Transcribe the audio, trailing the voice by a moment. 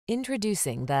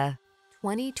Introducing the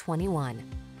 2021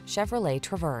 Chevrolet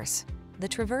Traverse. The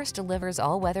Traverse delivers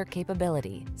all-weather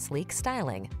capability, sleek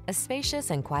styling, a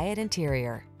spacious and quiet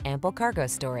interior, ample cargo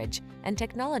storage, and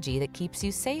technology that keeps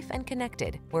you safe and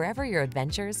connected wherever your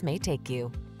adventures may take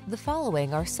you. The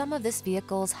following are some of this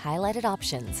vehicle's highlighted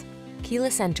options: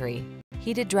 keyless entry,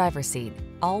 heated driver's seat,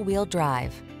 all-wheel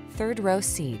drive, third-row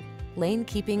seat, lane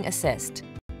keeping assist,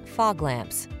 fog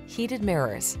lamps, heated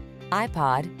mirrors,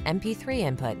 iPod, MP3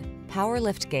 input, power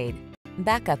liftgate,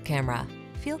 backup camera.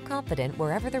 Feel confident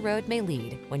wherever the road may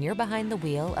lead when you're behind the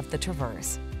wheel of the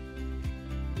Traverse.